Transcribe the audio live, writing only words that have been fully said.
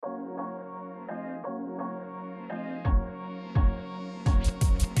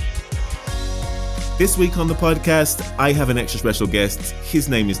This week on the podcast, I have an extra special guest. His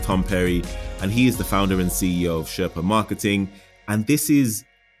name is Tom Perry, and he is the founder and CEO of Sherpa Marketing. And this is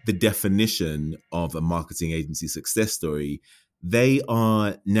the definition of a marketing agency success story. They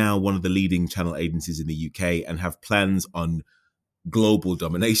are now one of the leading channel agencies in the UK and have plans on global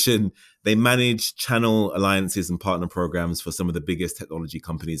domination. They manage channel alliances and partner programs for some of the biggest technology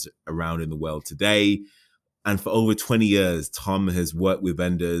companies around in the world today. And for over 20 years, Tom has worked with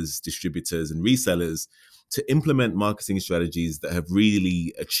vendors, distributors, and resellers to implement marketing strategies that have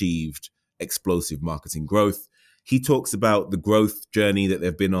really achieved explosive marketing growth. He talks about the growth journey that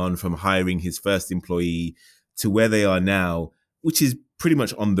they've been on from hiring his first employee to where they are now, which is pretty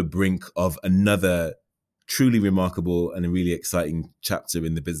much on the brink of another truly remarkable and a really exciting chapter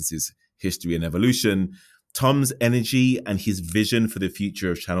in the business's history and evolution. Tom's energy and his vision for the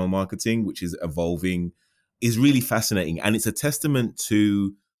future of channel marketing, which is evolving, is really fascinating. And it's a testament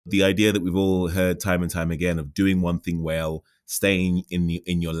to the idea that we've all heard time and time again of doing one thing well, staying in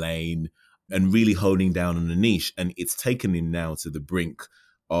your lane, and really honing down on a niche. And it's taken him now to the brink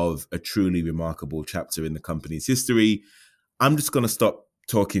of a truly remarkable chapter in the company's history. I'm just going to stop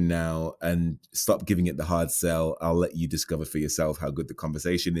talking now and stop giving it the hard sell. I'll let you discover for yourself how good the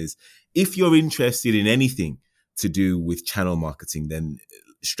conversation is. If you're interested in anything to do with channel marketing, then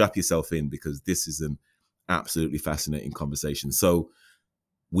strap yourself in, because this is an absolutely fascinating conversation. So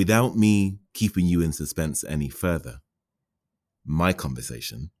without me keeping you in suspense any further, my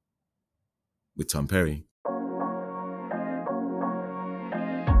conversation with Tom Perry.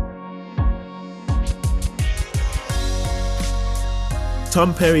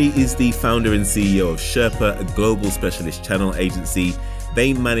 Tom Perry is the founder and CEO of Sherpa, a global specialist channel agency.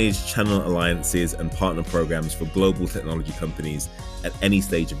 They manage channel alliances and partner programs for global technology companies at any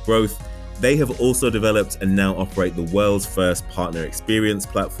stage of growth. They have also developed and now operate the world's first partner experience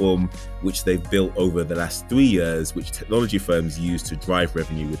platform, which they've built over the last 3 years, which technology firms use to drive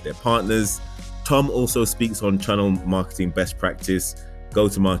revenue with their partners. Tom also speaks on channel marketing best practice,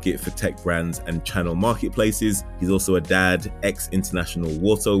 go-to-market for tech brands and channel marketplaces. He's also a dad, ex-international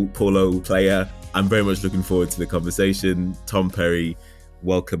water polo player. I'm very much looking forward to the conversation. Tom Perry,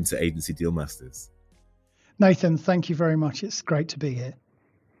 welcome to Agency Deal Masters. Nathan, thank you very much. It's great to be here.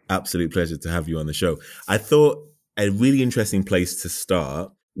 Absolute pleasure to have you on the show. I thought a really interesting place to start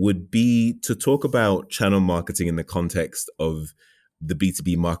would be to talk about channel marketing in the context of the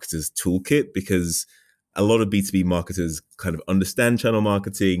B2B marketers toolkit, because a lot of B2B marketers kind of understand channel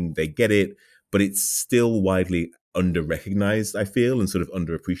marketing, they get it, but it's still widely under-recognized, I feel, and sort of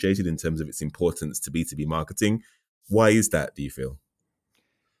underappreciated in terms of its importance to B2B marketing. Why is that, do you feel?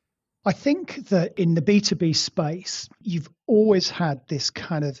 I think that in the B2B space, you've always had this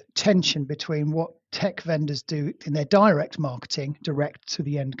kind of tension between what tech vendors do in their direct marketing, direct to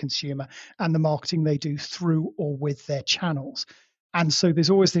the end consumer, and the marketing they do through or with their channels. And so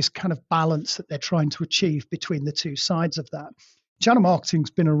there's always this kind of balance that they're trying to achieve between the two sides of that. Channel marketing's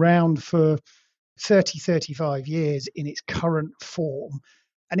been around for 30, 35 years in its current form.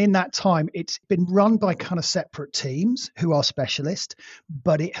 And in that time, it's been run by kind of separate teams who are specialists,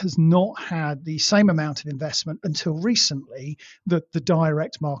 but it has not had the same amount of investment until recently that the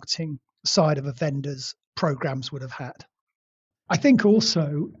direct marketing side of a vendor's programs would have had. I think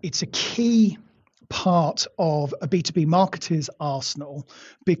also it's a key part of a B2B marketer's arsenal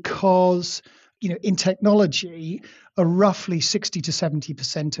because, in technology, a roughly 60 to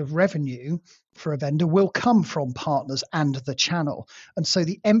 70% of revenue for a vendor will come from partners and the channel. And so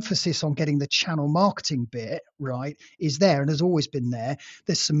the emphasis on getting the channel marketing bit right is there and has always been there.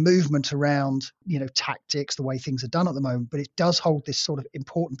 There's some movement around, tactics, the way things are done at the moment, but it does hold this sort of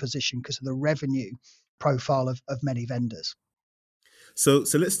important position because of the revenue profile of many vendors. So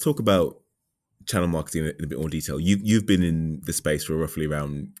let's talk about channel marketing in a bit more detail. You've been in the space for roughly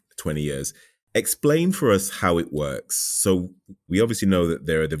around 20 years. Explain for us how it works. So we obviously know that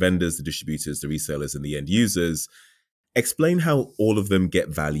there are the vendors, the distributors, the resellers, and the end users. Explain how all of them get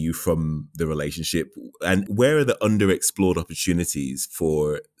value from the relationship, and where are the underexplored opportunities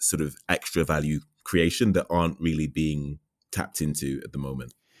for sort of extra value creation that aren't really being tapped into at the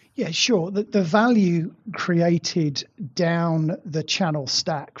moment? Yeah, sure. The value created down the channel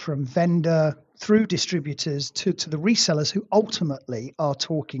stack from vendor through distributors to the resellers who ultimately are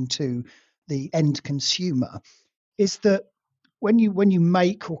talking to the end consumer is that when you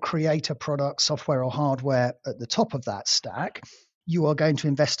make or create a product, software or hardware at the top of that stack, you are going to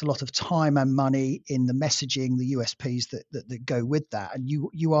invest a lot of time and money in the messaging, the USPs that go with that. And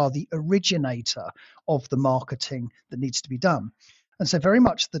you are the originator of the marketing that needs to be done. And so very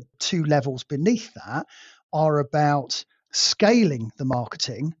much the two levels beneath that are about scaling the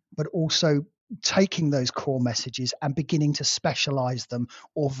marketing, but also taking those core messages and beginning to specialize them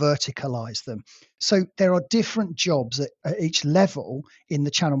or verticalize them. So there are different jobs at each level in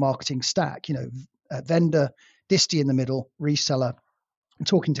the channel marketing stack, vendor, disty in the middle, reseller, and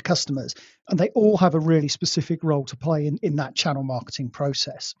talking to customers. And they all have a really specific role to play in that channel marketing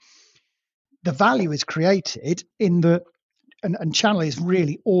process. The value is created in the and channel is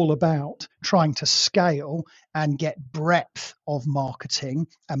really all about trying to scale and get breadth of marketing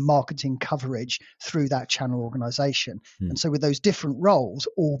and marketing coverage through that channel organization. And so with those different roles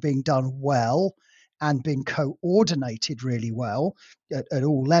all being done well and being coordinated really well at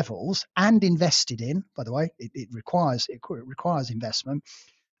all levels and invested in, by the way, it requires investment,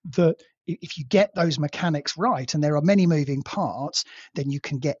 that if you get those mechanics right, and there are many moving parts, then you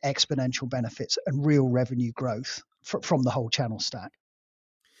can get exponential benefits and real revenue growth from the whole channel stack.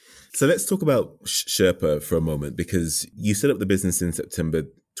 So let's talk about Sherpa for a moment, because you set up the business in September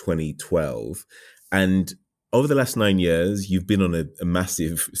 2012. And over the last 9 years, you've been on a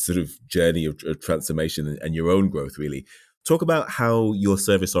massive sort of journey of transformation and your own growth, really. Talk about how your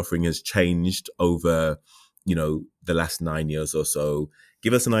service offering has changed over, the last 9 years or so.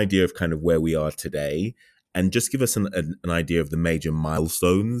 Give us an idea of kind of where we are today, and just give us an idea of the major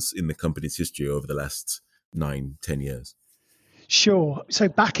milestones in the company's history over the last 9-10 years. Sure. So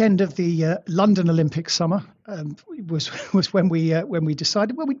back end of the London Olympic summer was when we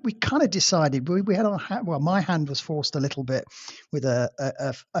decided. Well, we kind of decided. We had my hand was forced a little bit with a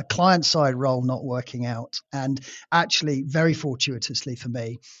client side role not working out, and actually very fortuitously for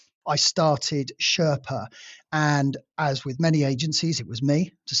me, I started Sherpa, and as with many agencies, it was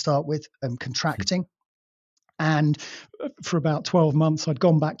me to start with, contracting. And for about 12 months, I'd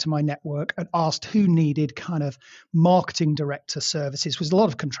gone back to my network and asked who needed kind of marketing director services, which a lot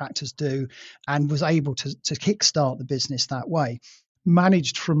of contractors do, and was able to kickstart the business that way.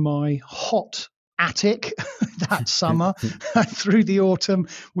 Managed from my hot attic that summer through the autumn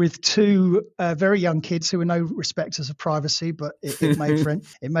with two very young kids who were no respecters of privacy, but it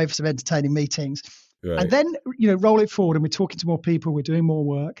made for some entertaining meetings. Right. And then, roll it forward and we're talking to more people, we're doing more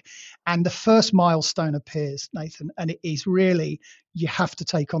work. And the first milestone appears, Nathan, and it is really, you have to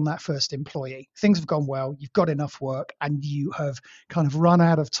take on that first employee. Things have gone well, you've got enough work, and you have kind of run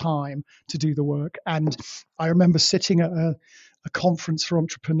out of time to do the work. And I remember sitting at a conference for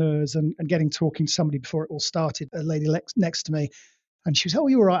entrepreneurs and talking to somebody before it all started, a lady next to me. And she was, "Oh,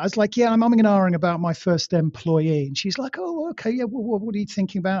 you all right?" I was like, "Yeah, I'm umming and ahhing about my first employee." And she's like, "Oh, okay, yeah, well, what are you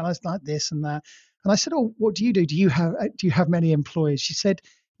thinking about?" And I was like, "This and that." And I said, "Oh, what do you do? Do you have many employees?" She said,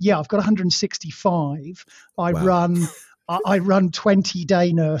 "Yeah, I've got 165. I run 20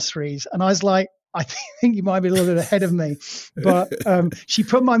 day nurseries." And I was like, "I think you might be a little bit ahead of me." But she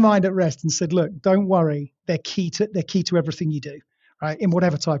put my mind at rest and said, "Look, don't worry. They're key to everything you do, right? In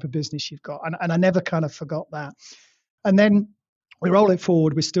whatever type of business you've got." And I never kind of forgot that. And then we roll it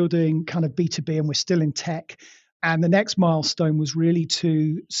forward. We're still doing kind of B2B, and we're still in tech. And the next milestone was really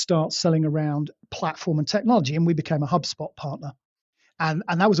to start selling around platform and technology. And we became a HubSpot partner. And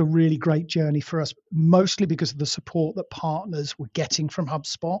that was a really great journey for us, mostly because of the support that partners were getting from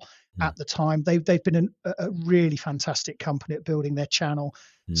HubSpot at the time. They've been a really fantastic company at building their channel,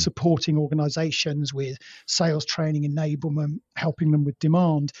 supporting organizations with sales training, enablement, helping them with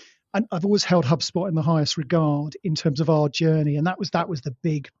demand. And I've always held HubSpot in the highest regard in terms of our journey. And that was the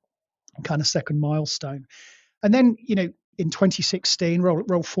big kind of second milestone. And then, in 2016,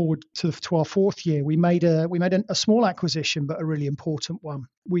 roll forward to our fourth year, we made a small acquisition, but a really important one.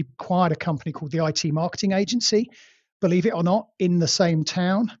 We acquired a company called the IT Marketing Agency, believe it or not, in the same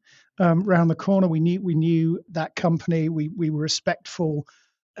town, round the corner. We knew that company. We were respectful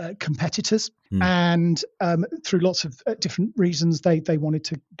competitors, and through lots of different reasons, they wanted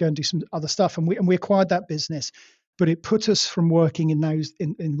to go and do some other stuff, and we acquired that business. But it put us from working in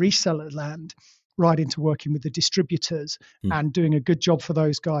reseller land right into working with the distributors and doing a good job for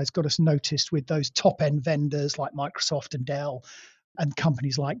those guys, got us noticed with those top end vendors like Microsoft and Dell and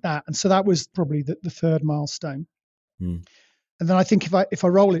companies like that. And so that was probably the third milestone. And then I think if I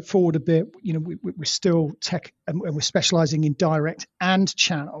roll it forward a bit, we're still tech and we're specializing in direct and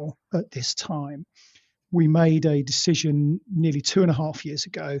channel at this time. We made a decision nearly 2.5 years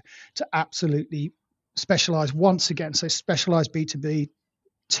ago to absolutely specialize once again. So specialize B2B,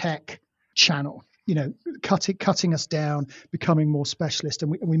 tech, channel, cutting us down, becoming more specialist.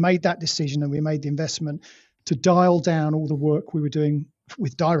 And we made that decision, and we made the investment to dial down all the work we were doing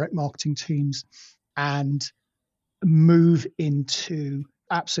with direct marketing teams and move into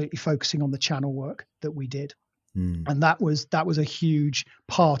absolutely focusing on the channel work that we did. And that was a huge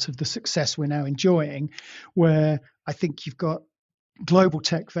part of the success we're now enjoying, where I think you've got global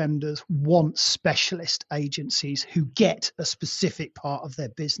tech vendors want specialist agencies who get a specific part of their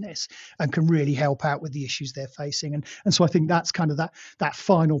business and can really help out with the issues they're facing. And so I think that's kind of that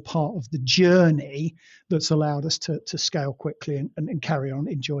final part of the journey that's allowed us to scale quickly and carry on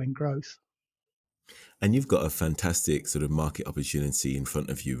enjoying growth. And you've got a fantastic sort of market opportunity in front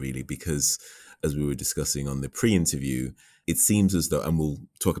of you, really, because as we were discussing on the pre-interview, it seems as though, and we'll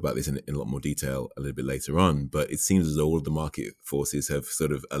talk about this in a lot more detail a little bit later on, but it seems as though all of the market forces have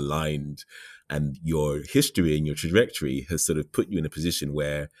sort of aligned, and your history and your trajectory has sort of put you in a position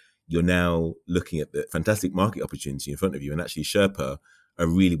where you're now looking at the fantastic market opportunity in front of you, and actually Sherpa are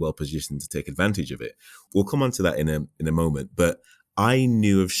really well positioned to take advantage of it. We'll come on to that in a moment, but I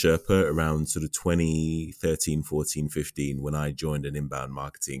knew of Sherpa around sort of 2013, 14, 15 when I joined an inbound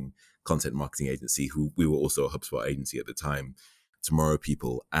content marketing agency who we were also a HubSpot agency at the time, Tomorrow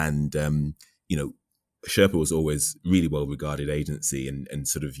People. And, Sherpa was always really well regarded agency and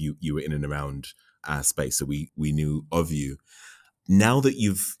sort of you were in and around our space. So we knew of you. Now that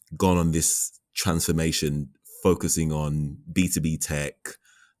you've gone on this transformation, focusing on B2B tech,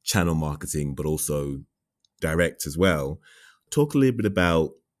 channel marketing, but also direct as well, talk a little bit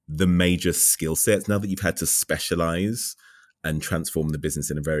about the major skill sets now that you've had to specialize and transform the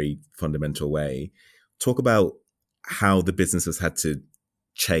business in a very fundamental way. Talk about how the business has had to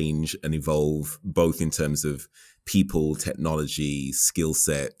change and evolve, both in terms of people, technology, skill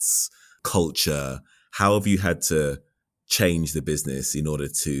sets, culture. How have you had to change the business in order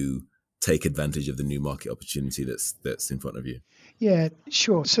to take advantage of the new market opportunity that's in front of you? Yeah,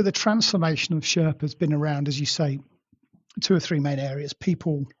 sure. So the transformation of Sherpa has been around, as you say, 2 or 3 main areas: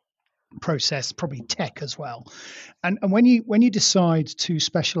 people, process, probably tech as well. And when you decide to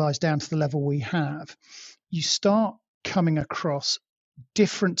specialize down to the level we have, you start coming across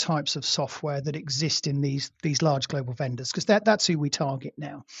different types of software that exist in these large global vendors, because that's who we target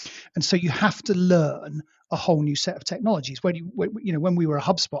now. And so you have to learn a whole new set of technologies. When we were a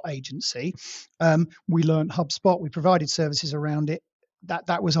HubSpot agency, we learned HubSpot, we provided services around it.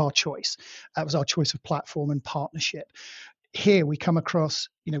 That was our choice. That was our choice of platform and partnership. Here we come across,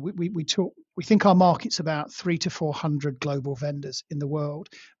 we think our market's about 300 to 400 global vendors in the world,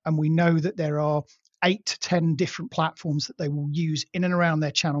 and we know that there are 8 to 10 different platforms that they will use in and around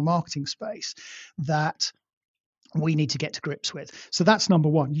their channel marketing space that we need to get to grips with. So that's number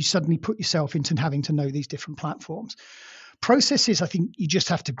one. You suddenly put yourself into having to know these different platforms. Processes, I think you just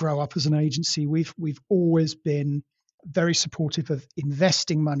have to grow up as an agency. We've always been very supportive of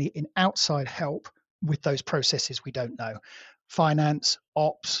investing money in outside help with those processes we don't know. Finance,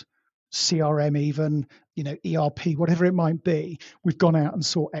 ops, CRM even, ERP, whatever it might be, we've gone out and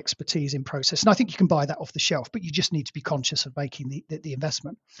sought expertise in process. And I think you can buy that off the shelf, but you just need to be conscious of making the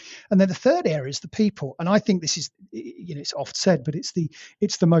investment. And then the third area is the people. And I think this is, it's oft said, but it's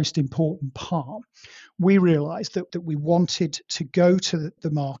the most important part. We realized that we wanted to go to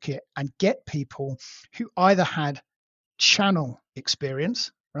the market and get people who either had channel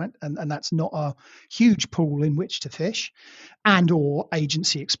experience, right? And that's not a huge pool in which to fish, and or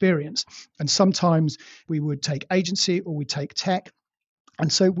agency experience. And sometimes we would take agency or we take tech. And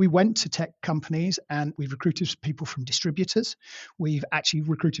so we went to tech companies and we've recruited people from distributors. We've actually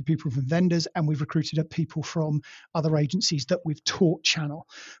recruited people from vendors, and we've recruited people from other agencies that we've taught channel.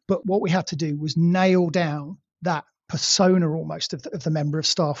 But what we had to do was nail down that persona almost of the member of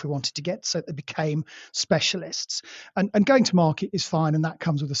staff we wanted to get, so they became specialists. And going to market is fine, and that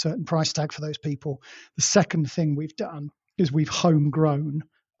comes with a certain price tag for those people. The second thing we've done is we've homegrown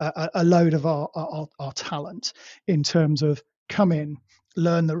a load of our talent in terms of come in,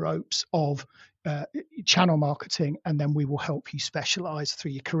 learn the ropes of channel marketing, and then we will help you specialize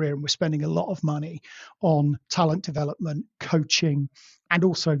through your career. And we're spending a lot of money on talent development, coaching, and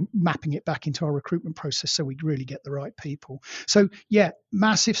also mapping it back into our recruitment process so we really get the right people. So yeah,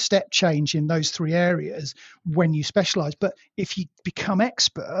 massive step change in those 3 areas when you specialize. But if you become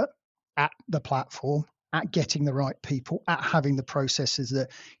expert at the platform, at getting the right people, at having the processes that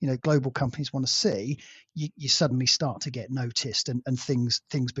global companies want to see, you suddenly start to get noticed, and things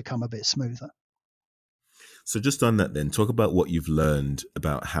become a bit smoother. So just on that then, talk about what you've learned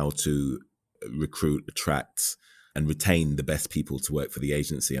about how to recruit, attract, and retain the best people to work for the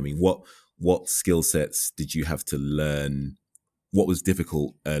agency. I mean, what skill sets did you have to learn? What was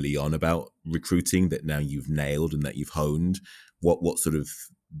difficult early on about recruiting that now you've nailed and that you've honed? What sort of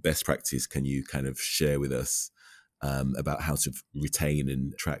best practice can you kind of share with us about how to retain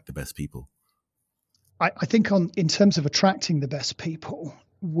and attract the best people? I think in terms of attracting the best people,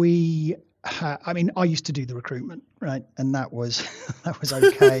 we I mean, I used to do the recruitment, right, and that was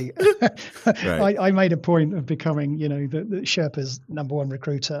okay. Right. I made a point of becoming, the Sherpa's number one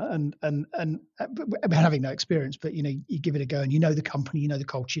recruiter, and having no experience, but you give it a go, and the company, the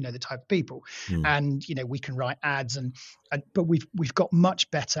culture, the type of people, and we can write ads, but we've got much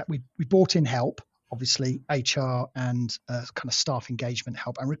better. We brought in help, obviously HR and kind of staff engagement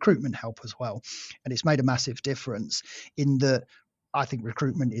help and recruitment help as well, and it's made a massive difference in that. I think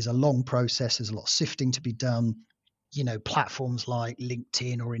recruitment is a long process. There's a lot of sifting to be done. Platforms like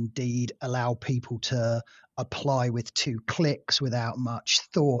LinkedIn or Indeed allow people to apply with 2 clicks without much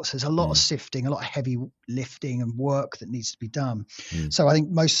thought. So there's a lot of sifting, a lot of heavy lifting and work that needs to be done. So I think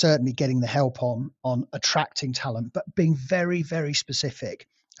most certainly getting the help on attracting talent, but being very, very specific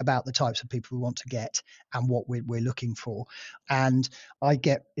about the types of people we want to get and what we're looking for. And I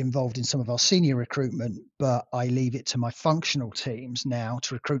get involved in some of our senior recruitment, but I leave it to my functional teams now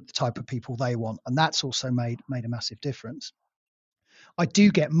to recruit the type of people they want. And that's also made a massive difference. I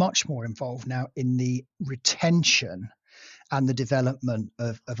do get much more involved now in the retention and the development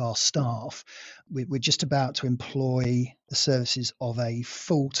of our staff. We're just about to employ the services of a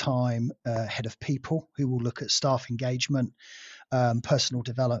full-time head of people who will look at staff engagement, personal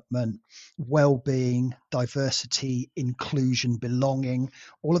development, well-being, diversity, inclusion, belonging,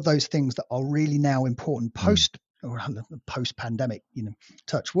 all of those things that are really now important post-pandemic,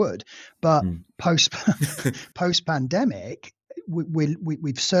 touch wood, but post-pandemic,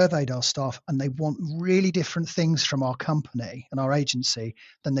 we've surveyed our staff and they want really different things from our company and our agency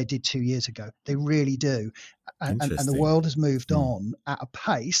than they did 2 years ago. They really do. And the world has moved on at a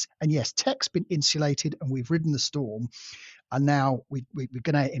pace. And yes, tech's been insulated and we've ridden the storm. And now we're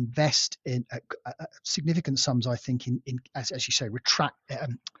going to invest in significant sums, I think, in as you say,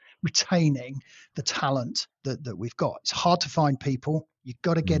 retaining the talent that we've got. It's hard to find people. You've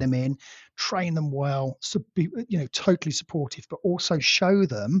got to get them in, train them well, be totally supportive, but also show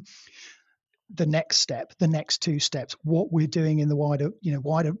them the next step, the next 2 steps, what we're doing in the wider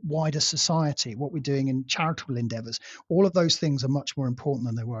society, what we're doing in charitable endeavors. All of those things are much more important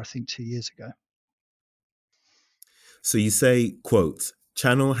than they were, I think, 2 years ago. So you say, quote,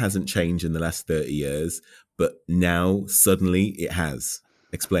 channel hasn't changed in the last 30 years, but now suddenly it has.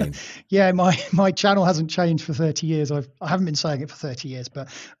 Explain. Yeah, my channel hasn't changed for 30 years. I haven't been saying it for 30 years, but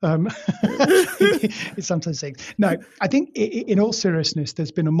it's sometimes things. No, I think in all seriousness,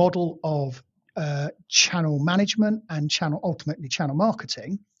 there's been a model of channel management and ultimately channel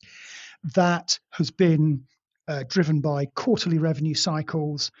marketing that has been driven by quarterly revenue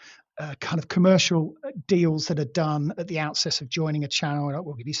cycles, kind of commercial deals that are done at the outset of joining a channel.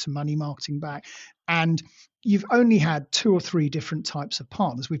 We'll give you some money marketing back. And you've only had 2 or 3 different types of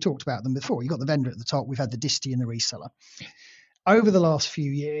partners. We've talked about them before. You've got the vendor at the top. We've had the disty and the reseller. Over the last few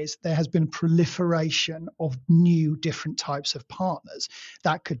years, there has been a proliferation of new different types of partners.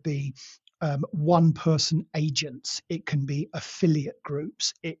 That could be one-person agents. It can be affiliate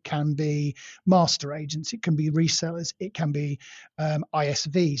groups. It can be master agents. It can be resellers. It can be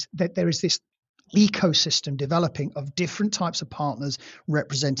ISVs. That there is this ecosystem developing of different types of partners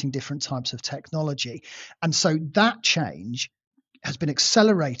representing different types of technology. And so that change has been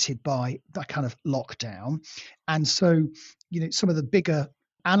accelerated by that kind of lockdown. And so, some of the bigger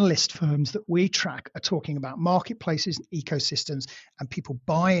analyst firms that we track are talking about marketplaces and ecosystems and people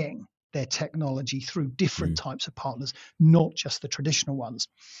buying their technology through different types of partners, not just the traditional ones.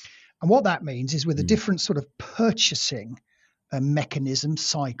 And what that means is with a different sort of purchasing mechanism,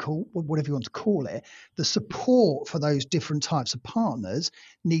 cycle, whatever you want to call it, the support for those different types of partners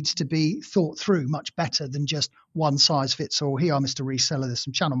needs to be thought through much better than just one size fits all. Here, Mr. Reseller, there's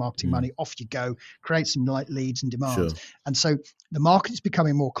some channel marketing money, off you go, create some leads and demands. Sure. And so the market is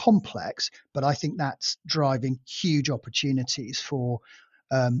becoming more complex, but I think that's driving huge opportunities for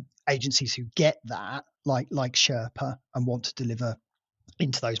agencies who get that, like Sherpa, and want to deliver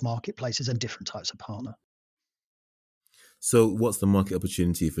into those marketplaces and different types of partner. So what's the market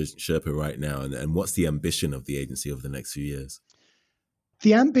opportunity for Sherpa right now, and what's the ambition of the agency over the next few years?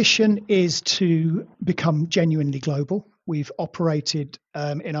 The ambition is to become genuinely global. We've operated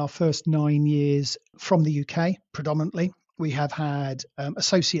in our first 9 years from the UK predominantly. We have had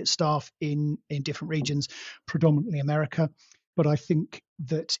associate staff in different regions, predominantly America. But I think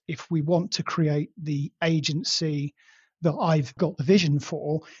that if we want to create the agency that I've got the vision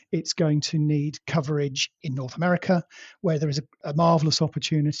for, it's going to need coverage in North America, where there is a marvelous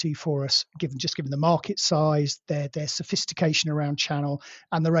opportunity for us, given the market size, their sophistication around channel,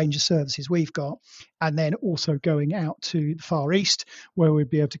 and the range of services we've got. And then also going out to the Far East, where we'd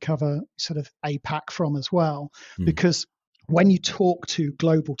be able to cover sort of APAC from as well. Because when you talk to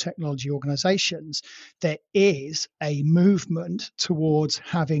global technology organizations, there is a movement towards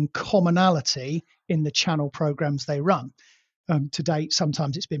having commonality in the channel programs they run. To date,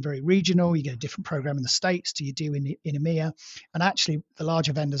 sometimes it's been very regional. You get a different program in the States to you do in EMEA. And actually, the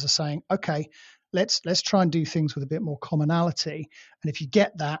larger vendors are saying, okay, let's try and do things with a bit more commonality. And if you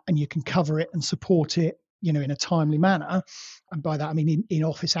get that and you can cover it and support it, in a timely manner, and by that I mean in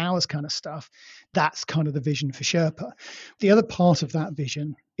office hours kind of stuff, that's kind of the vision for Sherpa. The other part of that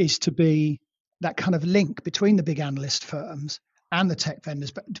vision is to be that kind of link between the big analyst firms and the tech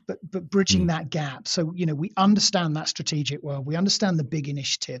vendors, but bridging that gap. So, we understand that strategic world, we understand the big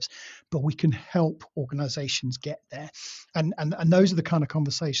initiatives, but we can help organizations get there. And those are the kind of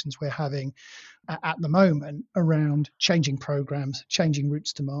conversations we're having at the moment around changing programs, changing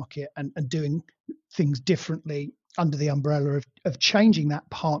routes to market, and doing things differently under the umbrella of changing that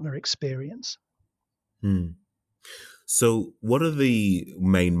partner experience. So what are the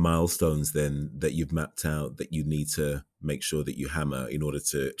main milestones then that you've mapped out that you need to make sure that you hammer in order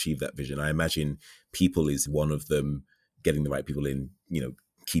to achieve that vision? I imagine people is one of them, getting the right people in,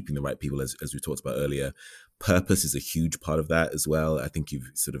 keeping the right people, as we talked about earlier. Purpose is a huge part of that as well. I think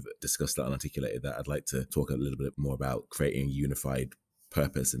you've sort of discussed that and articulated that. I'd like to talk a little bit more about creating a unified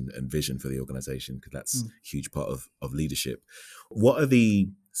purpose and vision for the organization, because that's a huge part of leadership. What are the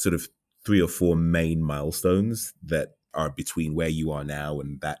sort of 3 or 4 main milestones that are between where you are now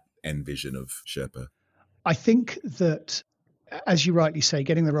and that end vision of Sherpa? I think that, as you rightly say,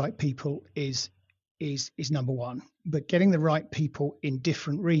 getting the right people is number one, but getting the right people in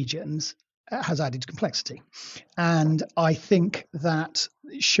different regions has added complexity. And I think that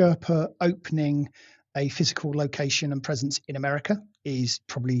Sherpa opening a physical location and presence in America is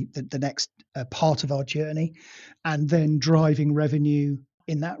probably the next part of our journey, and then driving revenue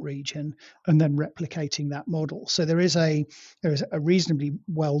in that region and then replicating that model. So there is a reasonably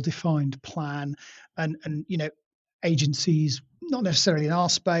well-defined plan, and agencies, not necessarily in our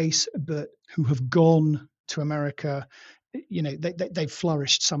space, but who have gone to America, they've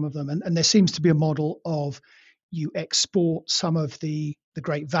flourished, some of them, and there seems to be a model of you export some of the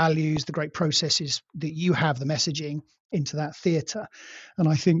great values, the great processes that you have, the messaging, into that theatre. And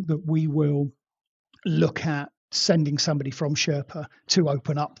I think that we will look at sending somebody from Sherpa to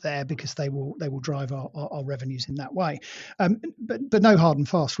open up there, because they will drive our revenues in that way. But no hard and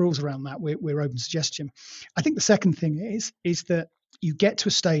fast rules around that. We're open suggestion. I think the second thing is that you get to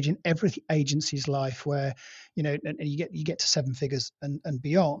a stage in every agency's life where, and you get to 7 figures and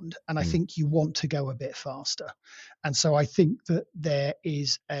beyond. And I think you want to go a bit faster. And so I think that there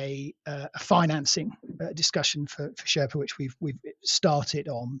is a financing discussion for Sherpa, which we've started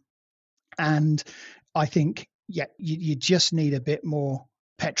on. And I think, you just need a bit more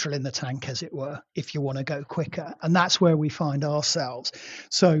petrol in the tank, as it were, if you want to go quicker. And that's where we find ourselves.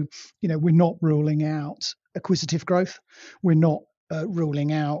 So, we're not ruling out acquisitive growth. We're not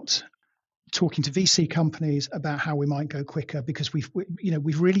ruling out talking to VC companies about how we might go quicker, because we've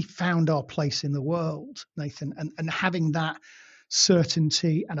really found our place in the world, Nathan, and having that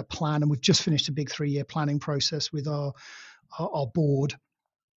certainty and a plan. And we've just finished a big 3-year planning process with our board.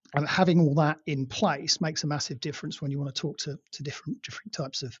 And having all that in place makes a massive difference when you want to talk to different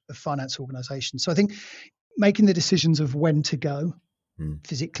types of finance organizations. So I think making the decisions of when to go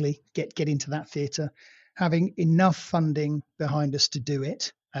physically, get into that theatre, having enough funding behind us to do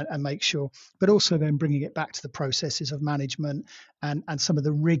it and make sure, but also then bringing it back to the processes of management and some of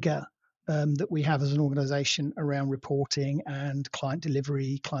the rigor that we have as an organization around reporting and client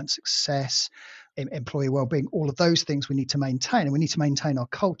delivery, client success, employee well-being, all of those things we need to maintain. And we need to maintain our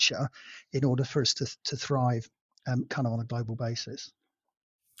culture in order for us to thrive kind of on a global basis.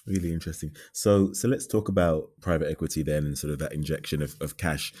 Really interesting. So let's talk about private equity then, and sort of that injection of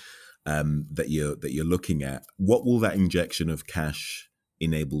cash that you're looking at. What will that injection of cash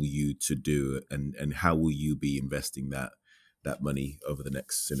enable you to do, and how will you be investing that money over the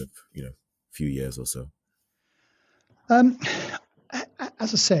next sort of few years or so?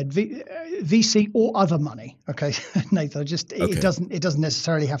 As I said, VC or other money. Okay, Nathan. It doesn't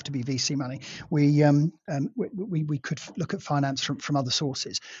necessarily have to be VC money. We could look at finance from other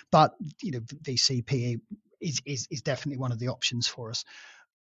sources, but VC PE is definitely one of the options for us.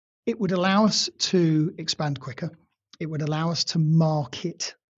 It would allow us to expand quicker. It would allow us to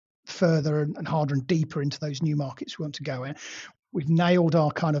market further and harder and deeper into those new markets we want to go in. We've nailed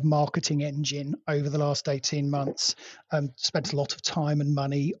our kind of marketing engine over the last 18 months, spent a lot of time and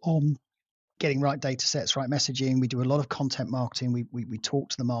money on getting right data sets, right messaging. We do a lot of content marketing. We talk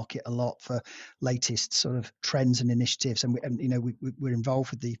to the market a lot for latest sort of trends and initiatives. And we're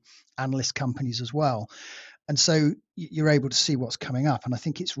involved with the analyst companies as well. And so you're able to see what's coming up. And I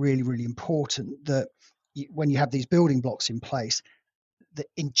think it's really, really important that when you have these building blocks in place, the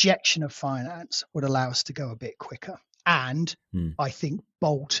injection of finance would allow us to go a bit quicker. And I think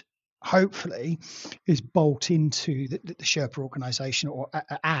hopefully, is bolt into the Sherpa organization, or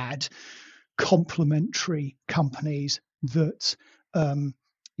add complementary companies that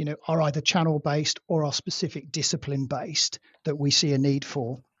are either channel based or are specific discipline based that we see a need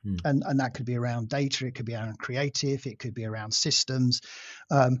for. And that could be around data, it could be around creative, it could be around systems,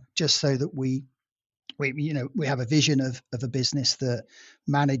 just so that we have a vision of a business that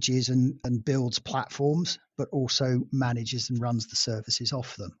manages and builds platforms, but also manages and runs the services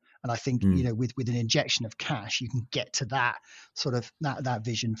off them. And I think, with an injection of cash, you can get to that sort of that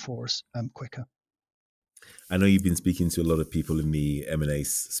vision for us quicker. I know you've been speaking to a lot of people in the M&A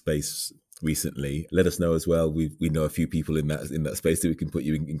space recently. Let us know as well. We know a few people in that space that we can put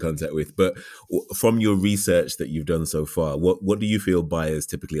you in contact with. But from your research that you've done so far, what do you feel buyers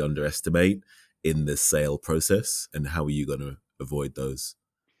typically underestimate in the sale process, and how are you going to avoid those?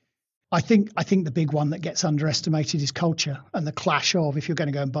 I think the big one that gets underestimated is culture and the clash of, if you're going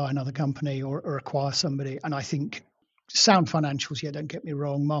to go and buy another company or acquire somebody. And I think sound financials, don't get me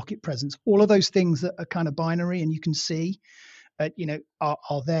wrong, market presence, all of those things that are kind of binary and you can see,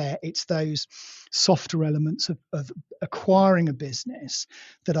 are there. It's those softer elements of acquiring a business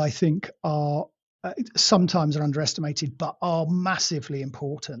that I think are sometimes are underestimated, but are massively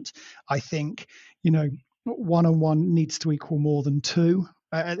important. I think, 1 and 1 needs to equal more than 2.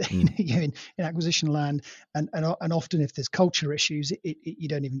 In acquisition land, and often if there's culture issues, you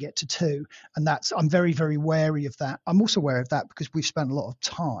don't even get to 2, and I'm very, very wary of that. I'm also aware of that because we've spent a lot of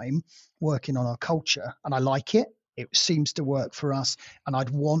time working on our culture, and I like it. It seems to work for us, and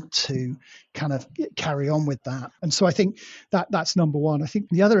I'd want to kind of carry on with that. And so I think that's number one. I think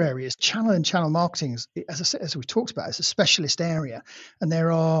the other area is channel and channel marketing, as we talked about, is a specialist area, and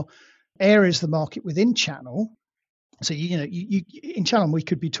there are areas of the market within channel. So, you in channel, we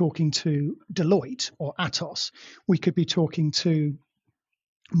could be talking to Deloitte or Atos. We could be talking to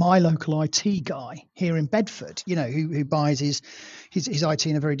my local IT guy here in Bedford, who buys his IT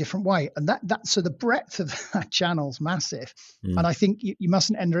in a very different way. And so the breadth of that channel's massive. And I think you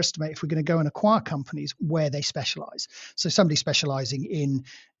mustn't underestimate, if we're going to go and acquire companies, where they specialize. So somebody specializing in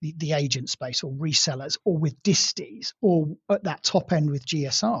the agent space, or resellers, or with disties, or at that top end with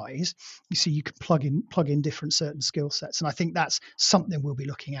GSIs, you see you can plug in different certain skill sets. And I think that's something we'll be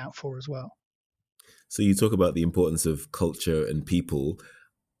looking out for as well. So you talk about the importance of culture and people.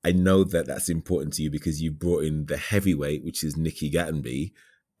 I know that that's important to you because you brought in the heavyweight, which is Nikki Gattenby.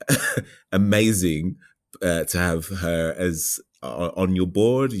 Amazing to have her as on your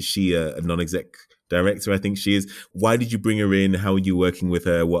board. Is she a non-exec director? I think she is. Why did you bring her in? How are you working with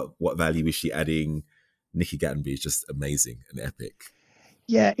her? What value is she adding? Nikki Gattenby is just amazing and epic.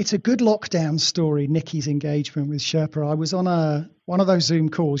 Yeah, it's a good lockdown story, Nikki's engagement with Sherpa. I was on one of those Zoom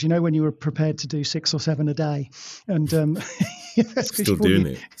calls, when you were prepared to do 6 or 7 a day. And still doing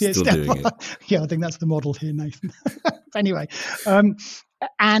it. Still doing it. Yeah, I think that's the model here, Nathan. Anyway,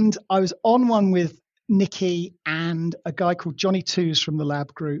 and I was on one with Nikki and a guy called Johnny Twos from the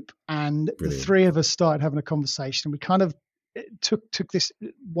Lab Group. And Brilliant. The three of us started having a conversation. We kind of took this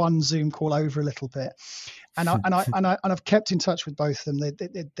one Zoom call over a little bit, and I've kept in touch with both of them.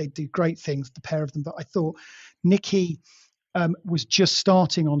 They do great things, the pair of them. But I thought Nikki was just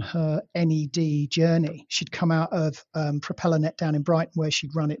starting on her NED journey. She'd come out of PropellerNet down in Brighton, where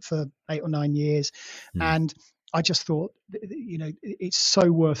she'd run it for 8 or 9 years, and I just thought, it's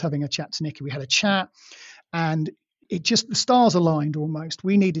so worth having a chat to Nikki. We had a chat, and the stars aligned almost.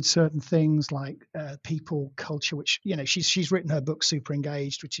 We needed certain things like people, culture, which, she's written her book Super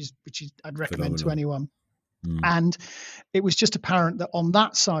Engaged, which is I'd recommend to anyone. And it was just apparent that on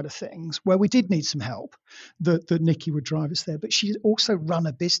that side of things, where we did need some help, that Nikki would drive us there. But she'd also run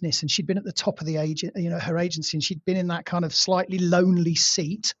a business, and she'd been at the top of the her agency, and she'd been in that kind of slightly lonely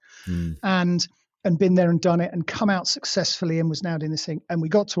seat, and been there and done it and come out successfully, and was now doing this thing. And we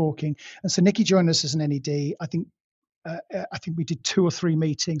got talking, and so Nikki joined us as an NED. I think we did 2 or 3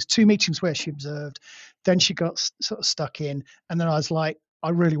 meetings, 2 meetings where she observed. Then she got sort of stuck in, and then I was like, I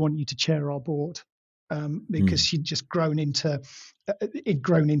really want you to chair our board, because she'd just grown into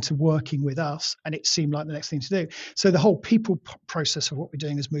working with us, and it seemed like the next thing to do. So the whole people process of what we're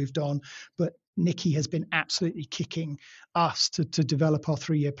doing has moved on, but Nikki has been absolutely kicking us to develop our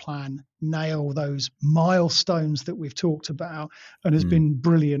 3-year plan, nail those milestones that we've talked about, and has been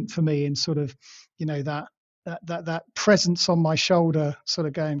brilliant for me in sort of, that presence on my shoulder, sort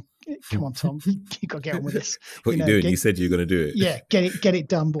of going, come on, Tom, you got to get on with this. What you doing? You said you were going to do it. Yeah, get it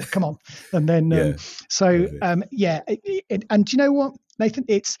done, boy. Come on. And then, and do you know what, Nathan?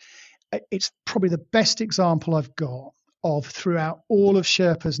 It's probably the best example I've got of throughout all of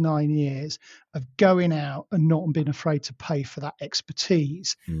Sherpa's 9 years of going out and not being afraid to pay for that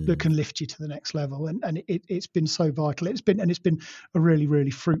expertise that can lift you to the next level. And it's been so vital. It's been a really,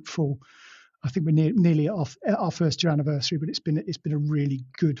 really fruitful. I think we're nearly at our first year anniversary, but it's been a really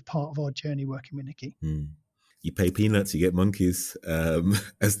good part of our journey working with Nikki. You pay peanuts, you get monkeys,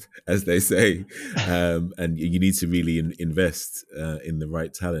 as they say, and you need to really invest in the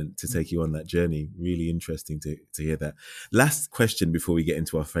right talent to take you on that journey. Really interesting to hear that. Last question before we get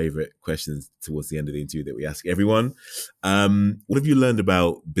into our favorite questions towards the end of the interview that we ask everyone. What have you learned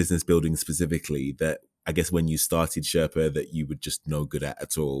about business building specifically that I guess when you started Sherpa that you were just no good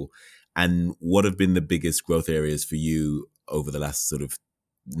at all? And what have been the biggest growth areas for you over the last sort of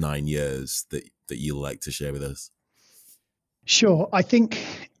 9 years that you'll like to share with us? Sure. I think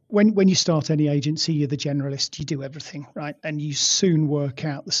when you start any agency, you're the generalist, you do everything, right? And you soon work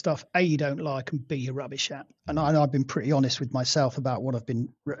out the stuff A, you don't like, and B, you're rubbish at. And I've been pretty honest with myself about what I've been,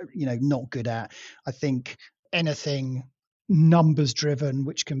 not good at. I think anything numbers driven,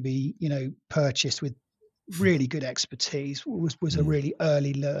 which can be, purchased with really good expertise was a really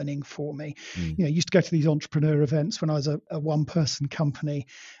early learning for me. I used to go to these entrepreneur events when I was a one-person company,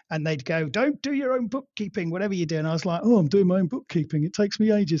 and they'd go, don't do your own bookkeeping, whatever you do. And I was like, oh, I'm doing my own bookkeeping. It takes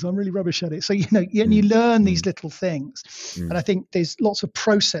me ages. I'm really rubbish at it. So, you learn these little things. And I think there's lots of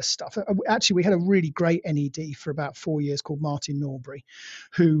process stuff. Actually, we had a really great NED for about 4 years called Martin Norbury,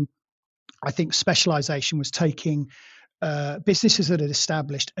 who I think specialization was taking businesses that had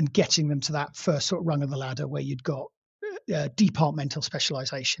established and getting them to that first sort of rung of the ladder where you'd got departmental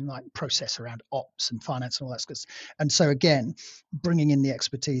specialization, like process around ops and finance and all that stuff. And so again, bringing in the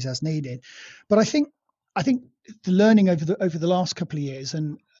expertise as needed. But I think the learning over the last couple of years,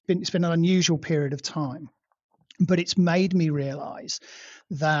 and it's been an unusual period of time, but it's made me realize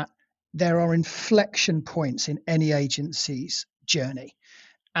that there are inflection points in any agency's journey,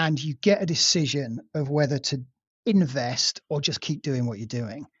 and you get a decision of whether to invest or just keep doing what you're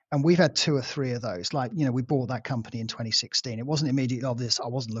doing. And we've had 2 or 3 of those. Like, we bought that company in 2016. It wasn't immediately obvious. I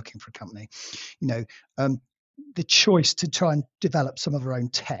wasn't looking for a company. The choice to try and develop some of our own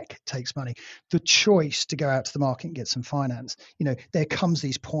tech takes money. The choice to go out to the market and get some finance, there comes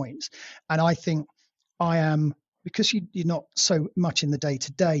these points. And I think because you're not so much in the day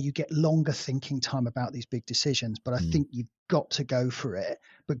to day, you get longer thinking time about these big decisions. But I think you've got to go for it,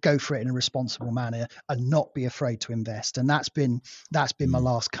 but go for it in a responsible manner and not be afraid to invest. And that's been my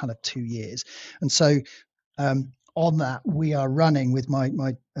last kind of 2 years. And so on that, we are running with my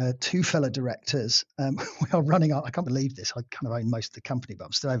 2 fellow directors. We are running. I can't believe this. I kind of own most of the company, but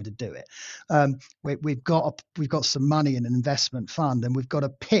I'm still able to do it. We've got some money in an investment fund, and we've got a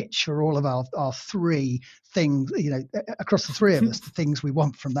pitch for all of our 3 things. Across the 3 of us, the things we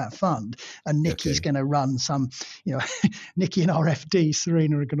want from that fund. And Nikki's going to run some. Nikki and our FD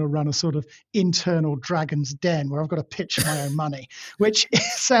Serena are going to run a sort of internal Dragon's Den where I've got to pitch my own money, which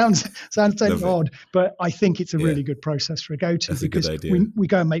sounds totally odd, but I think it's a really good process for a go-to. That's because a good idea. we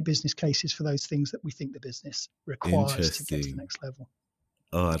go and make business cases for those things that we think the business requires to get to the next level.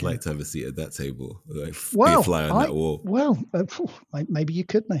 Oh, I'd like to have a seat at that table. Be a fly on that wall. Well, maybe you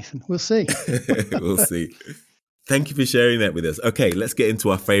could, Nathan. We'll see. We'll see. Thank you for sharing that with us. Okay, let's get into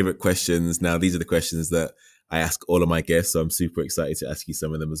our favorite questions. Now, these are the questions that I ask all of my guests, so I'm super excited to ask you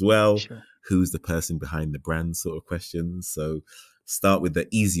some of them as well. Sure. Who's the person behind the brand sort of questions? So start with the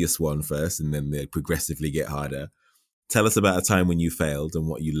easiest one first, and then they progressively get harder. Tell us about a time when you failed and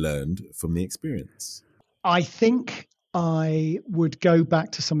what you learned from the experience. I think I would go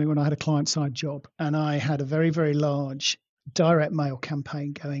back to something when I had a client-side job, and I had a very, very large direct mail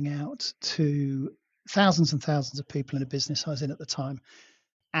campaign going out to thousands and thousands of people in a business I was in at the time.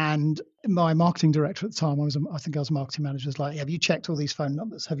 And my marketing director at the time, I think I was a marketing manager, was like, have you checked all these phone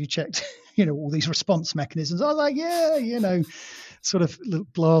numbers? Have you checked, all these response mechanisms? I was like, yeah, sort of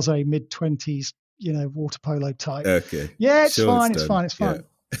blasé mid-20s, water polo type. Okay. Yeah, it's fine.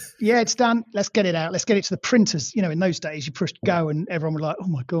 Yeah, it's done. Let's get it out. Let's get it to the printers. In those days, you pushed go and everyone was like, oh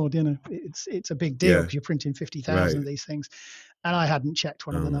my God, it's a big deal because you're printing 50,000 of these things. And I hadn't checked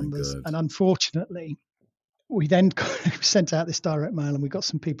one of the numbers. And unfortunately, we then sent out this direct mail, and we got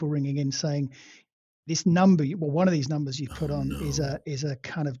some people ringing in saying, this number, one of these numbers you put on is a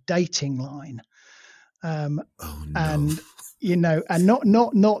kind of dating line. And and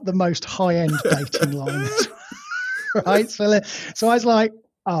not the most high end dating line, right? So I was like,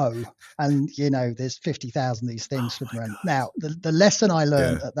 And there's 50,000 of these things flipping around. Now, the lesson I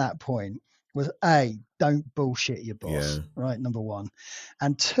learned at that point was don't bullshit your boss, right? Number one.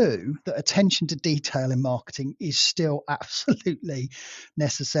 And two, that attention to detail in marketing is still absolutely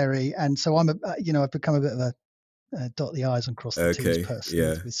necessary. And so I've become a bit of a dot the I's and cross the T's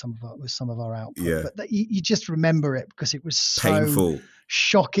person with some of our output. But you just remember it because it was so painful.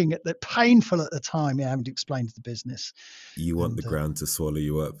 Shocking painful at the time, having to explain to the business. You want the ground to swallow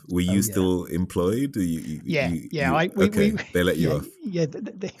you up. Were you still employed? They let you off.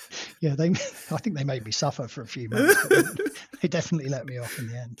 I think they made me suffer for a few months. They definitely let me off in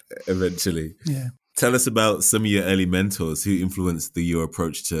the end. Eventually. Yeah. Tell us about some of your early mentors who influenced your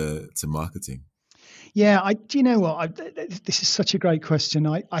approach to marketing. Yeah, do you know what? This is such a great question.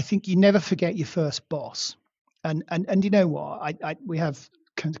 I think you never forget your first boss. And you know what? We have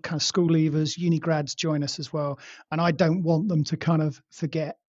kind of school leavers, uni grads join us as well. And I don't want them to kind of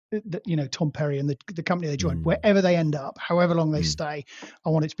forget that, Tom Perry and the company they joined, wherever they end up, however long they stay, I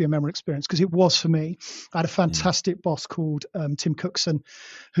want it to be a memorable experience, because it was for me. I had a fantastic boss called Tim Cookson,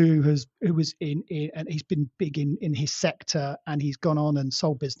 who was in and he's been big in his sector, and he's gone on and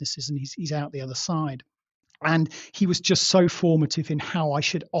sold businesses, and he's out the other side. And he was just so formative in how I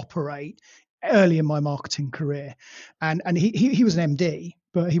should operate early in my marketing career. And he was an MD,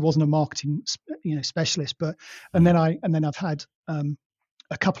 but he wasn't a marketing specialist. And then I've had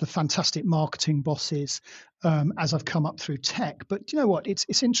a couple of fantastic marketing bosses as I've come up through tech. But do you know what?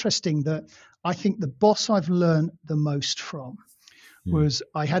 It's interesting that I think the boss I've learned the most from was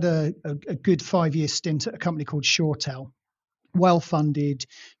I had a good 5-year stint at a company called ShoreTel, well-funded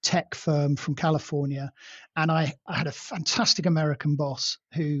tech firm from California. And I had a fantastic American boss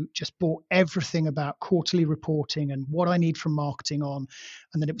who just bought everything about quarterly reporting and what I need from marketing on.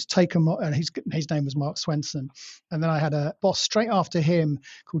 And then it was taken, and his name was Mark Swenson. And then I had a boss straight after him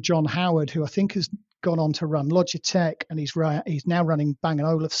called John Howard, who I think has gone on to run Logitech, and he's now running Bang &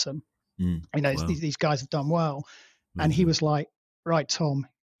 Olufsen. Wow. These guys have done well. And he was like, right, Tom,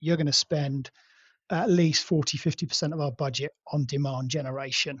 you're going to spend at least 40-50% of our budget on demand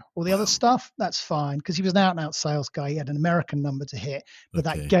generation. All the other stuff, that's fine, because he was an out-and-out sales guy. He had an American number to hit, but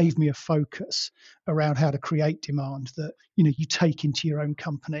that gave me a focus around how to create demand that you take into your own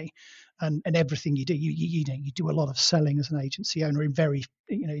company, and everything you do. You do a lot of selling as an agency owner in very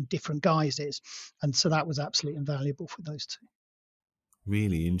in different guises, and so that was absolutely invaluable for those two.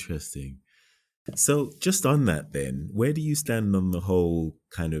 Really interesting. So just on that then, where do you stand on the whole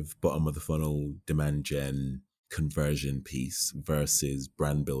kind of bottom of the funnel demand gen conversion piece versus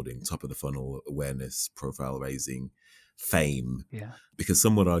brand building, top of the funnel awareness, profile raising, fame? Yeah. Because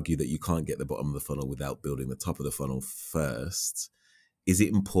some would argue that you can't get the bottom of the funnel without building the top of the funnel first. Is it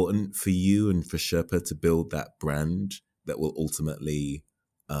important for you and for Sherpa to build that brand that will ultimately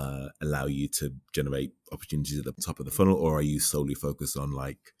allow you to generate opportunities at the top of the funnel, or are you solely focused on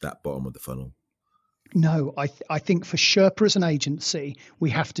like that bottom of the funnel? No, I think for Sherpa as an agency, we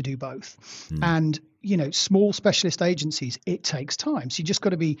have to do both. And, small specialist agencies, it takes time. So you just got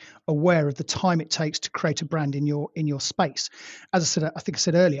to be aware of the time it takes to create a brand in your space. As I think I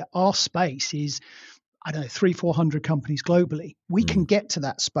said earlier, our space is, 300-400 companies globally. We can get to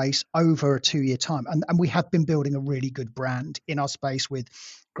that space over a 2-year time. And we have been building a really good brand in our space with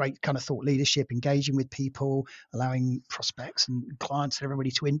great kind of thought leadership, engaging with people, allowing prospects and clients and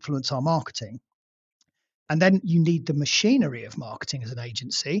everybody to influence our marketing. And then you need the machinery of marketing as an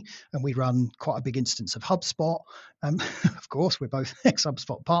agency. And we run quite a big instance of HubSpot. Of course, we're both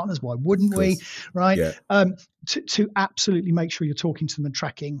ex-HubSpot partners. Why wouldn't we? Right. Yeah. To absolutely make sure you're talking to them and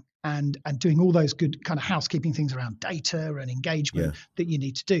tracking and doing all those good kind of housekeeping things around data and engagement that you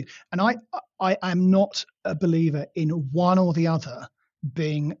need to do. And I am not a believer in one or the other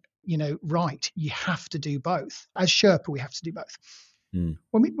being, right. You have to do both. As Sherpa, we have to do both.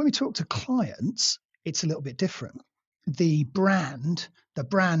 When we talk to clients, it's a little bit different. The brand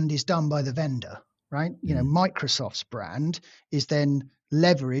is done by the vendor, right? Microsoft's brand is then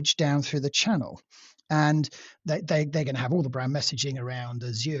leveraged down through the channel. And they're going to have all the brand messaging around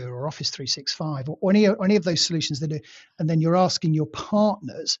Azure or Office 365 or any of those solutions they do. And then you're asking your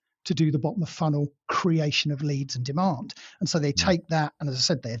partners to do the bottom of funnel creation of leads and demand. And so they take that, and as I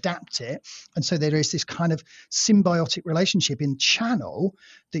said, they adapt it. And so there is this kind of symbiotic relationship in channel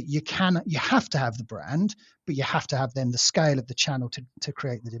that you have to have the brand, but you have to have then the scale of the channel to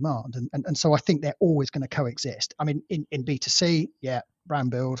create the demand. And so I think they're always going to coexist. I mean, in B2C,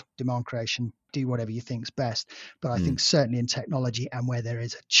 brand build, demand creation, do whatever you think's best. But I think certainly in technology and where there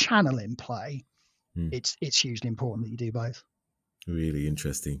is a channel in play, it's hugely important that you do both. Really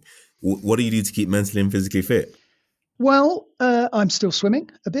interesting. What do you do to keep mentally and physically fit? Well, I'm still swimming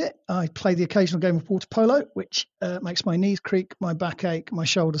a bit. I play the occasional game of water polo, which makes my knees creak, my back ache, my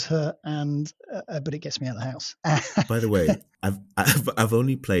shoulders hurt, and but it gets me out of the house. By the way, I've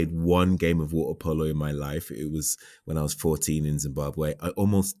only played one game of water polo in my life. It was when I was 14 in Zimbabwe. I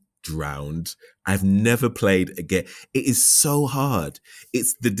almost drowned. I've never played again. It is so hard.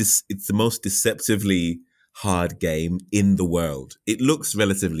 It's the most deceptively hard game in the world. It looks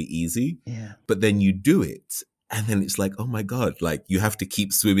relatively easy, Yeah. but then you do it, and then it's like, oh my God, like you have to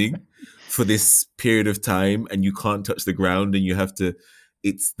keep swimming for this period of time, and you can't touch the ground, and you have to.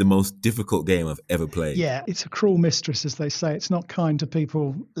 It's the most difficult game I've ever played. Yeah, it's a cruel mistress, as they say. It's not kind to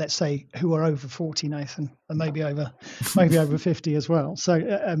people, let's say, who are over 40, Nathan, and maybe over 50 as well. So,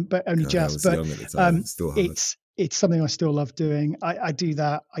 but only God, just. I But was young at the time. It's still hard. it's something I still love doing. I do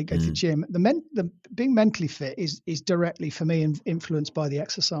that. I go to the gym. The being mentally fit is directly for me influenced by the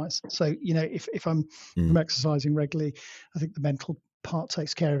exercise. So, if I'm exercising regularly, I think the mental part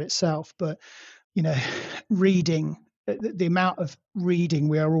takes care of itself. But reading. The amount of reading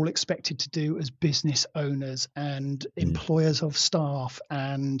we are all expected to do as business owners and employers of staff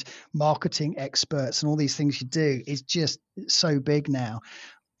and marketing experts and all these things you do is just so big now.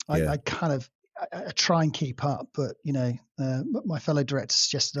 I try and keep up, but my fellow director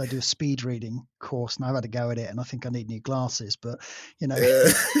suggested I do a speed reading course, and I've had a go at it, and I think I need new glasses, but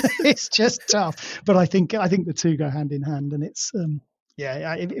it's just tough. But I think the two go hand in hand, and it's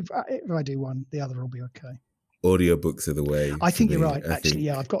if I do one, the other will be okay. Audiobooks are the way. I think you're right.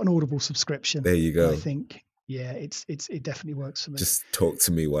 Actually, I've got an Audible subscription. There you go. I think, it definitely works for me. Just talk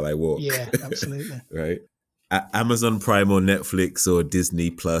to me while I walk. Yeah, absolutely. Right. Amazon Prime or Netflix or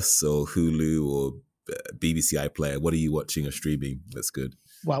Disney Plus or Hulu or BBC iPlayer. What are you watching or streaming? That's good.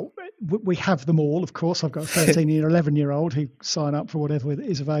 Well, we have them all, of course. I've got a 13-year, 11-year-old who sign up for whatever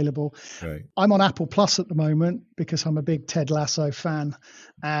is available. Right. I'm on Apple Plus at the moment because I'm a big Ted Lasso fan,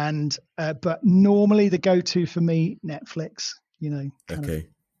 and but normally the go-to for me, Netflix. Kind of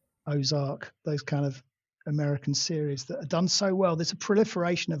Ozark, those kind of American series that are done so well. There's a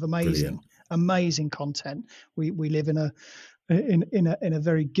proliferation of amazing content. We live in a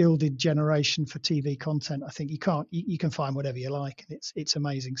very gilded generation for TV content. I think you can find whatever you like, and it's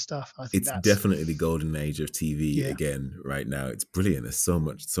amazing stuff. I think it's definitely the golden age of TV again right now. It's brilliant. There's so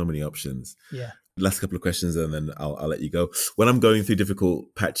many options. Yeah. Last couple of questions and then I'll let you go. When I'm going through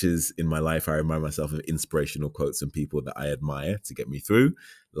difficult patches in my life, I remind myself of inspirational quotes and people that I admire to get me through,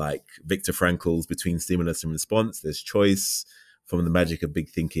 like Viktor Frankl's Between Stimulus and Response. There's choice. From The Magic of Big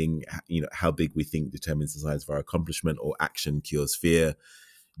Thinking, how big we think determines the size of our accomplishment, or Action Cures Fear.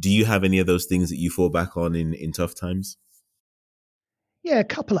 Do you have any of those things that you fall back on in tough times? Yeah, a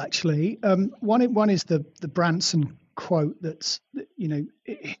couple actually. One is the Branson quote that's in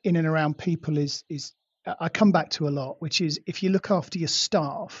and around people is I come back to a lot, which is if you look after your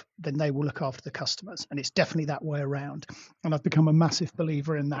staff, then they will look after the customers, and it's definitely that way around. And I've become a massive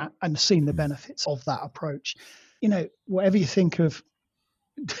believer in that and seen the benefits of that approach. Whatever you think of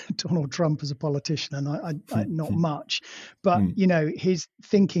Donald Trump as a politician, and I not much, but his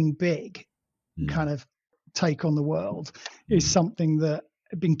thinking big kind of take on the world is something that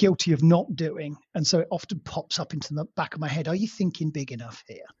I've been guilty of not doing, and so it often pops up into the back of my head. Are you thinking big enough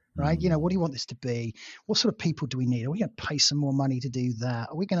here? Right? What do you want this to be? What sort of people do we need? Are we going to pay some more money to do that?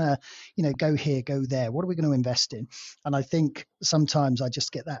 Are we going to, go here, go there? What are we going to invest in? And I think sometimes I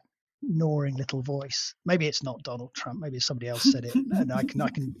just get that gnawing little voice. Maybe it's not Donald Trump. Maybe somebody else said it, and I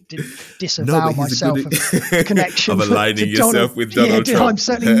can disavow myself of connection of aligning yourself with Donald Trump. I'm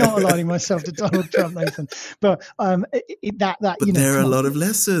certainly not aligning myself to Donald Trump, Nathan. But But there are a lot of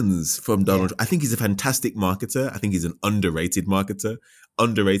lessons from Donald. I think he's a fantastic marketer. I think he's an underrated marketer,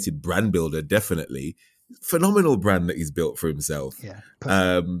 underrated brand builder, definitely. Phenomenal brand that he's built for himself.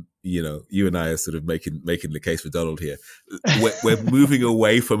 Yeah. You and I are sort of making the case for Donald here. We're moving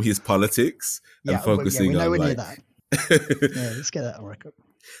away from his politics and focusing on that. Let's get that on record.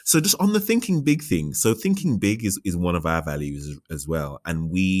 So just on the thinking big thing. So thinking big is one of our values as well. And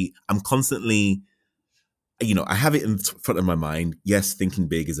I'm constantly, I have it in front of my mind. Yes, thinking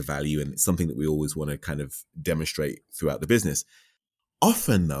big is a value, and it's something that we always want to kind of demonstrate throughout the business.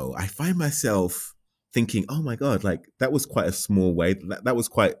 Often though, I find myself thinking, oh my God, like that was quite a small way. That was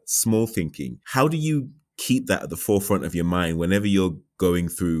quite small thinking. How do you keep that at the forefront of your mind whenever you're going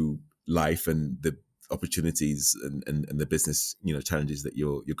through life and the opportunities and the business, challenges that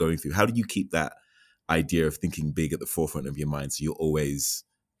you're going through? How do you keep that idea of thinking big at the forefront of your mind so you're always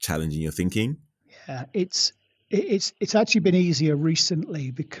challenging your thinking? Yeah, it's actually been easier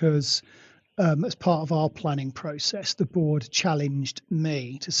recently because as part of our planning process, the board challenged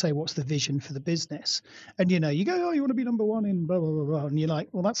me to say, what's the vision for the business? And, you go, oh, you want to be number one in blah, blah, blah, blah. And you're like,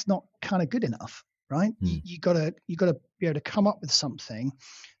 well, that's not kind of good enough, right? Mm. You gotta be able to come up with something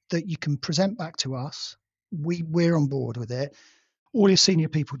that you can present back to us. We're on board with it. All your senior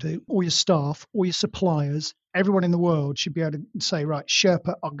people do, all your staff, all your suppliers, everyone in the world should be able to say, right,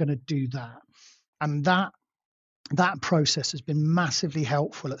 Sherpa are going to do that. And that process has been massively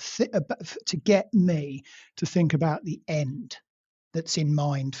helpful to get me to think about the end that's in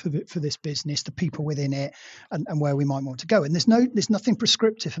mind for this business, the people within it, and where we might want to go. And there's nothing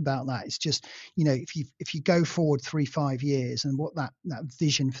prescriptive about that. It's just, if you go forward 3-5 years and what that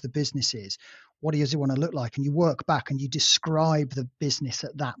vision for the business is, what does it want to look like, and you work back and you describe the business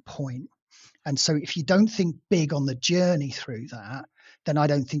at that point. And so if you don't think big on the journey through that, then I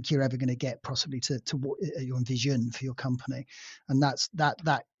don't think you're ever going to get possibly to what you envision for your company. And that's that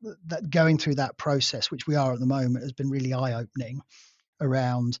going through that process, which we are at the moment, has been really eye-opening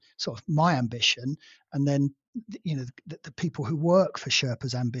around sort of my ambition, and then the people who work for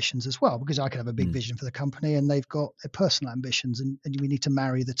Sherpa's ambitions as well, because I can have a big vision for the company and they've got their personal ambitions, and we need to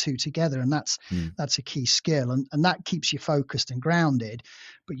marry the two together, and that's a key skill, and that keeps you focused and grounded.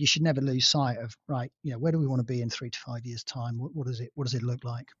 But you should never lose sight of, right, where do we want to be in 3 to 5 years time? What does it look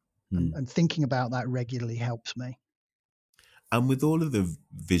like? And thinking about that regularly helps me. And with all of the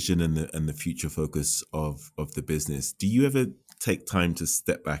vision and the future focus of the business, do you ever take time to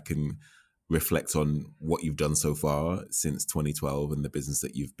step back and reflect on what you've done so far since 2012 and the business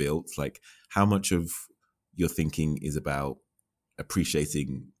that you've built? Like, how much of your thinking is about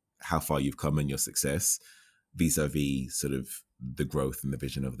appreciating how far you've come and your success vis-a-vis sort of the growth and the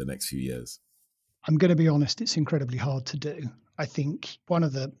vision over the next few years? I'm going to be honest, it's incredibly hard to do. I think one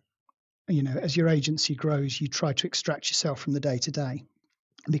of the, as your agency grows, you try to extract yourself from the day to day,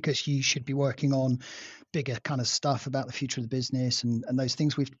 because you should be working on bigger kind of stuff about the future of the business and those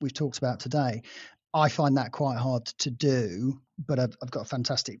things we've talked about today. I find that quite hard to do, but I've got a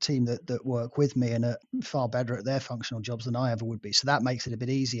fantastic team that work with me and are far better at their functional jobs than I ever would be. So that makes it a bit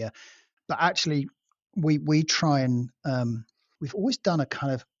easier. But actually, we try and we've always done a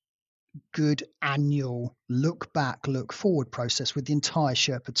kind of good annual look back, look forward process with the entire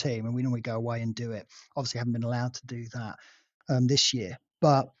Sherpa team, and we normally go away and do it. Obviously, haven't been allowed to do that this year,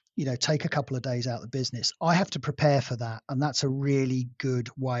 but take a couple of days out of the business. I have to prepare for that, and that's a really good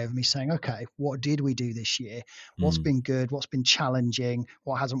way of me saying, okay, what did we do this year? What's been good? What's been challenging?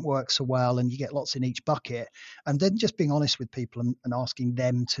 What hasn't worked so well? And you get lots in each bucket, and then just being honest with people and asking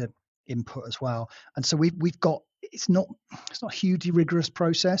them to input as well. And so we've got, it's not a hugely rigorous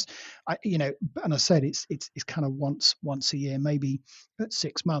process. And I said it's kind of once a year, maybe at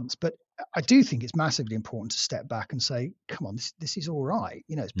 6 months, but I do think it's massively important to step back and say, come on, this is all right.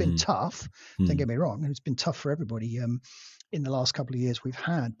 It's been tough. Don't get me wrong. It's been tough for everybody in the last couple of years we've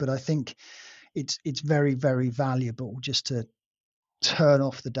had, but I think it's very, very valuable just to turn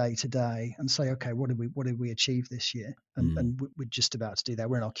off the day to day and say, okay, what did we achieve this year? And we're just about to do that.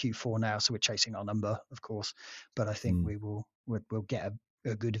 We're in our Q4 now, so we're chasing our number, of course, but I think we'll get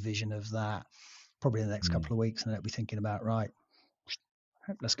a good vision of that probably in the next couple of weeks, and I'll be thinking about, right,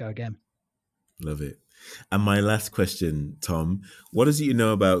 let's go again. Love it. And my last question, Tom, what is it you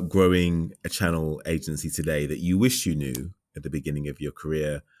know about growing a channel agency today that you wish you knew at the beginning of your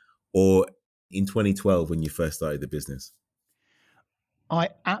career or in 2012 when you first started the business? I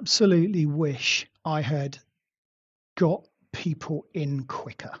absolutely wish I had got people in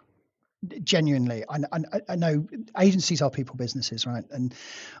quicker. Genuinely, I know agencies are people businesses, right? And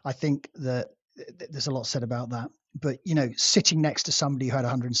I think that there's a lot said about that. But sitting next to somebody who had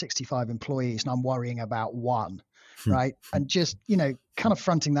 165 employees and I'm worrying about one, right? And just kind of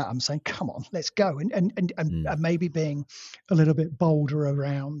fronting that, I'm saying, come on, let's go, and maybe being a little bit bolder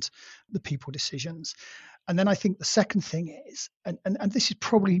around the people decisions. And then I think the second thing is, and this is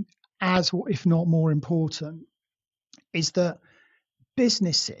probably as, if not more important, is that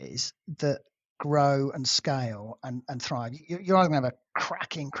businesses that grow and scale and thrive, you're either going to have a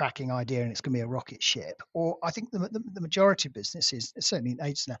cracking idea and it's going to be a rocket ship, or I think the majority of businesses, certainly in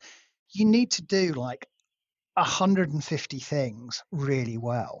agency now, you need to do like 150 things really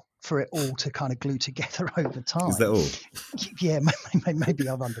well for it all to kind of glue together over time. Is that all? Yeah, maybe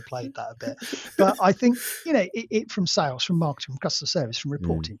I've underplayed that a bit, but I think it from sales, from marketing, from customer service, from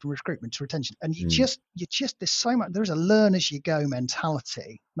reporting, from recruitment to retention, and you just there's so much. There's a learn as you go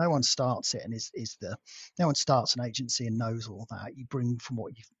mentality. No one starts it and no one starts an agency and knows all that. You bring from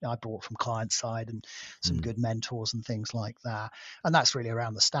what I brought from client side and some good mentors and things like that, and that's really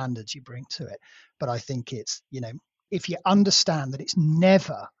around the standards you bring to it. But I think it's if you understand that it's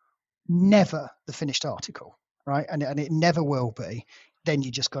never never the finished article, right? And it never will be. Then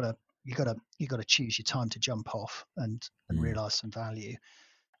you gotta choose your time to jump off and realize some value,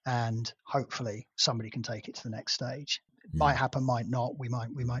 and hopefully somebody can take it to the next stage. It might happen, might not. We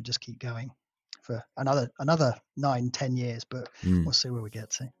might just keep going for another 9-10 years, but we'll see where we get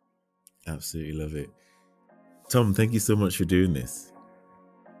to. Absolutely love it. Tom, thank you so much for doing this.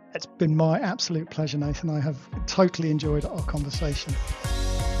 It's been my absolute pleasure, Nathan. I have totally enjoyed our conversation.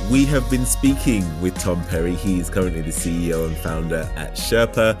 We have been speaking with Tom Perry. He is currently the CEO and founder at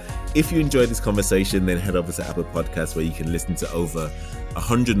Sherpa. If you enjoyed this conversation, then head over to Apple Podcasts, where you can listen to over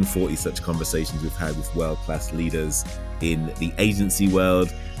 140 such conversations we've had with world-class leaders in the agency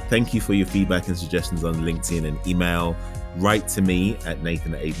world. Thank you for your feedback and suggestions on LinkedIn and email. Write to me at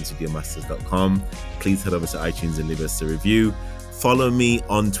nathan@agencydealmasters.com. Please head over to iTunes and leave us a review. Follow me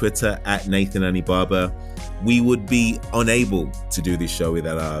on Twitter at Nathan Anibaba. We would be unable to do this show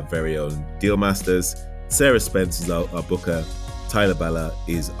without our very own Deal Masters. Sarah Spence is our booker. Tyler Balla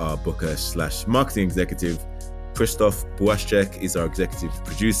is our booker/marketing executive. Christoph Błaszczyk is our executive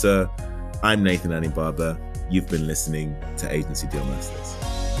producer. I'm Nathan Anibaba. You've been listening to Agency Deal Masters.